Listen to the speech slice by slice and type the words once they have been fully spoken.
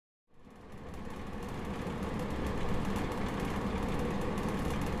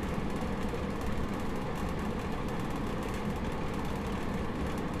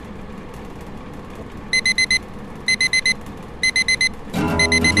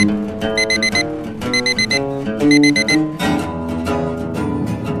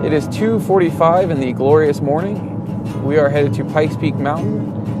2:45 in the glorious morning. We are headed to Pikes Peak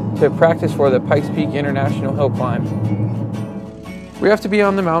Mountain to practice for the Pikes Peak International Hill Climb. We have to be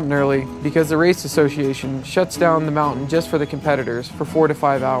on the mountain early because the race association shuts down the mountain just for the competitors for 4 to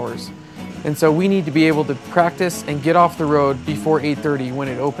 5 hours. And so we need to be able to practice and get off the road before 8:30 when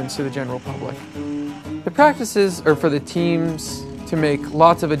it opens to the general public. The practices are for the teams to make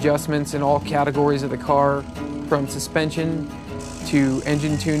lots of adjustments in all categories of the car, from suspension to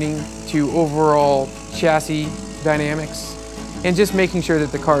engine tuning to overall chassis dynamics, and just making sure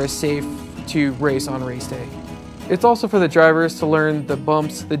that the car is safe to race on race day. It's also for the drivers to learn the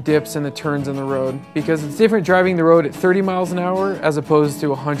bumps, the dips, and the turns in the road, because it's different driving the road at 30 miles an hour as opposed to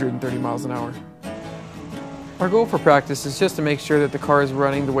 130 miles an hour. Our goal for practice is just to make sure that the car is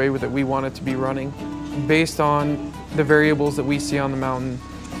running the way that we want it to be running, based on the variables that we see on the mountain,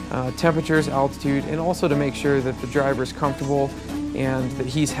 temperatures, altitude, and also to make sure that the driver is comfortable and that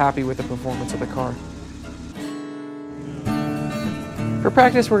he's happy with the performance of the car. For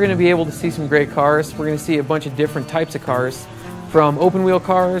practice, we're going to be able to see some great cars. We're going to see a bunch of different types of cars, from open wheel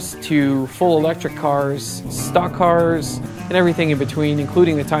cars to full electric cars, stock cars, and everything in between,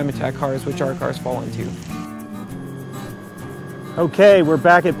 including the time attack cars, which our cars fall into. Okay, we're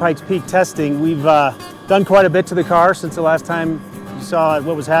back at Pikes Peak testing. We've done quite a bit to the car since the last time you saw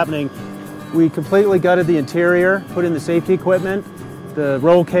what was happening. We completely gutted the interior, put in the safety equipment, the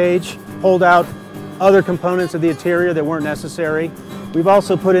roll cage, pulled out other components of the interior that weren't necessary. We've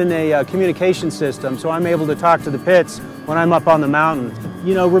also put in a communication system, so I'm able to talk to the pits when I'm up on the mountain.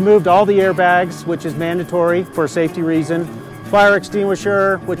 You know, removed all the airbags, which is mandatory for a safety reason. Fire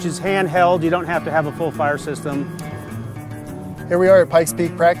extinguisher, which is handheld. You don't have to have a full fire system. Here we are at Pikes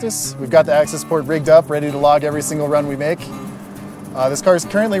Peak practice. We've got the access port rigged up, ready to log every single run we make. This car is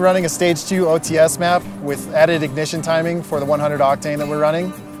currently running a Stage 2 OTS map with added ignition timing for the 100 octane that we're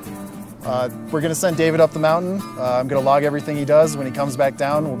running. We're going to send David up the mountain. I'm going to log everything he does. When he comes back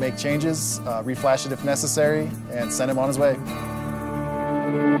down, we'll make changes, reflash it if necessary, and send him on his way.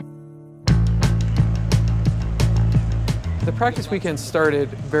 The practice weekend started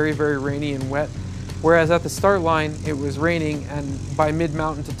very, very rainy and wet, whereas at the start line it was raining, and by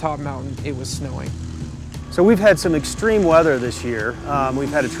mid-mountain to top mountain it was snowing. So we've had some extreme weather this year. We've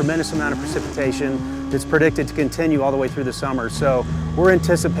had a tremendous amount of precipitation that's predicted to continue all the way through the summer. So we're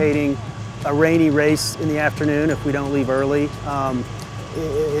anticipating a rainy race in the afternoon if we don't leave early.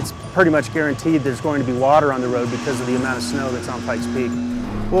 It's pretty much guaranteed there's going to be water on the road because of the amount of snow that's on Pikes Peak.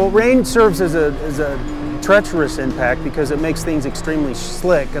 Well, rain serves as a treacherous impact because it makes things extremely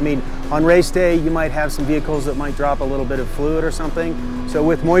slick. I mean, on race day, you might have some vehicles that might drop a little bit of fluid or something. So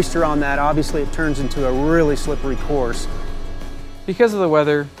with moisture on that, obviously it turns into a really slippery course. Because of the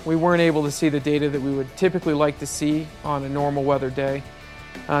weather, we weren't able to see the data that we would typically like to see on a normal weather day.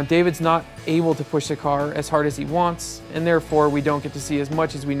 David's not able to push the car as hard as he wants, and therefore we don't get to see as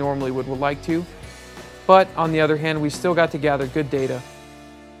much as we normally would like to. But on the other hand, we still got to gather good data.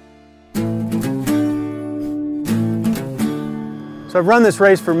 So I've run this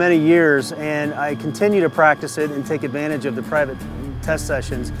race for many years, and I continue to practice it and take advantage of the private test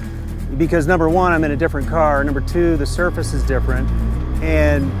sessions because, number one, I'm in a different car, number two, the surface is different,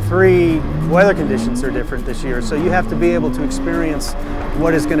 and three, weather conditions are different this year. So you have to be able to experience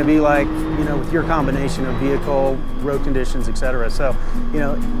what it's going to be like, you know, with your combination of vehicle, road conditions, etc. So, you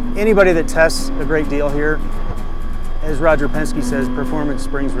know, anybody that tests a great deal here, as Roger Penske says, performance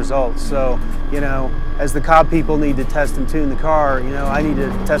brings results. So, you know, as the COBB people need to test and tune the car, you know, I need to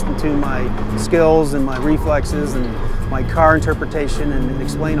test and tune my skills and my reflexes and my car interpretation and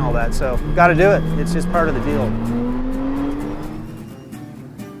explain all that. So, got to do it. It's just part of the deal.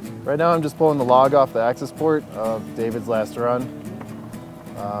 Right now I'm just pulling the log off the access port of David's last run.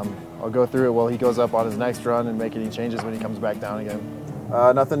 I'll go through it while he goes up on his next run and make any changes when he comes back down again.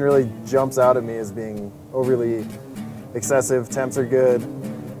 Nothing really jumps out at me as being overly excessive. Temps are good.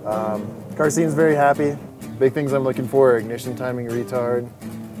 Car seems very happy. Big things I'm looking for are ignition timing, retard.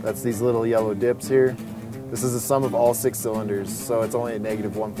 That's these little yellow dips here. This is the sum of all 6 cylinders, so it's only a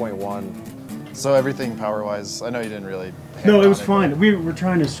negative 1.1. So everything power-wise, I know you didn't really. No, it was fine. We were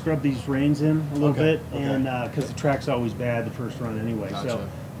trying to scrub these reins in a little bit, okay. and because the track's always bad the first run anyway. Gotcha. So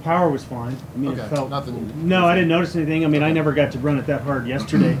power was fine. I mean, Okay. it felt Nothing. No, I didn't notice anything. I mean, I never got to run it that hard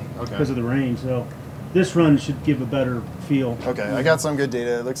yesterday Okay. because of the rain. So this run should give a better feel. Okay, I got some good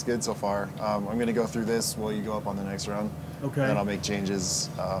data. It looks good so far. I'm going to go through this while you go up on the next run. Okay. And then I'll make changes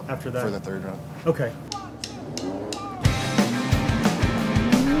After that. for the third run. Okay.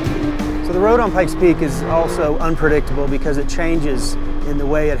 So So the road on Pikes Peak is also unpredictable because it changes in the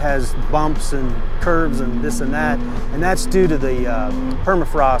way it has bumps and curves and this and that. And that's due to the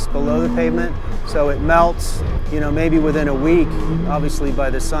permafrost below the pavement. So it melts, maybe within a week, obviously by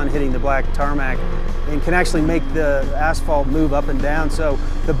the sun hitting the black tarmac, and can actually make the asphalt move up and down. So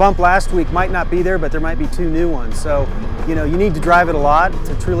the bump last week might not be there, but there might be 2 new ones. So, you need to drive it a lot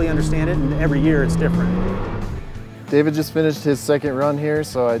to truly understand it, and every year it's different. David just finished his second run here,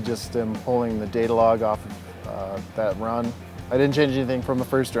 so I just am pulling the data log off of that run. I didn't change anything from the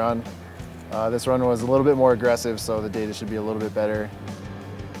first run. This run was a little bit more aggressive, so the data should be a little bit better.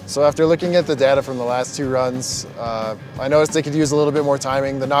 So after looking at the data from the last 2 runs, I noticed they could use a little bit more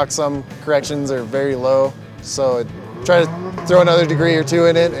timing. The knock sum corrections are very low, so try to throw another degree or 2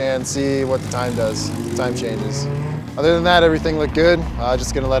 in it and see what the time does, the time changes. Other than that, everything looked good.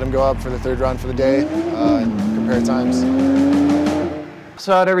 Just gonna let him go up for the 3rd run for the day and compare times.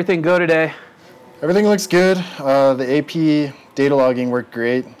 So how'd everything go today? Everything looks good. The AP data logging worked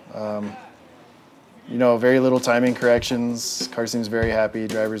great. Very little timing corrections. Car seems very happy,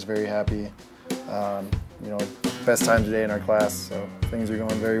 driver's very happy. Best time today in our class, so things are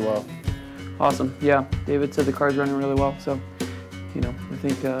going very well. Awesome, yeah. David said the car's running really well, so, I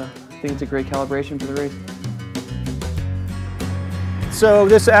think it's a great calibration for the race. So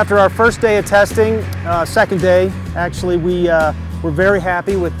after our first day of testing, second day, actually, we're very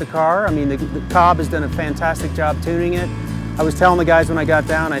happy with the car. I mean, the COBB has done a fantastic job tuning it. I was telling the guys when I got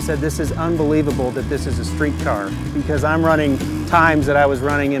down, I said, this is unbelievable that this is a street car, because I'm running times that I was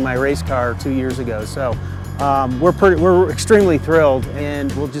running in my race car 2 years ago. So we're extremely thrilled,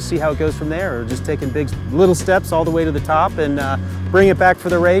 and we'll just see how it goes from there. We're just taking little steps all the way to the top, and bring it back for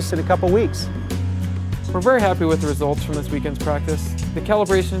the race in a couple weeks. We're very happy with the results from this weekend's practice. The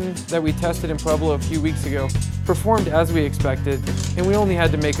calibration that we tested in Pueblo a few weeks ago performed as we expected, and we only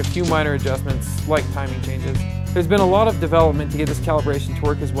had to make a few minor adjustments, like timing changes. There's been a lot of development to get this calibration to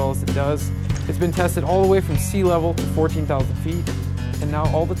work as well as it does. It's been tested all the way from sea level to 14,000 feet, and now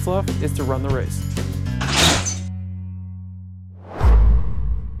all that's left is to run the race.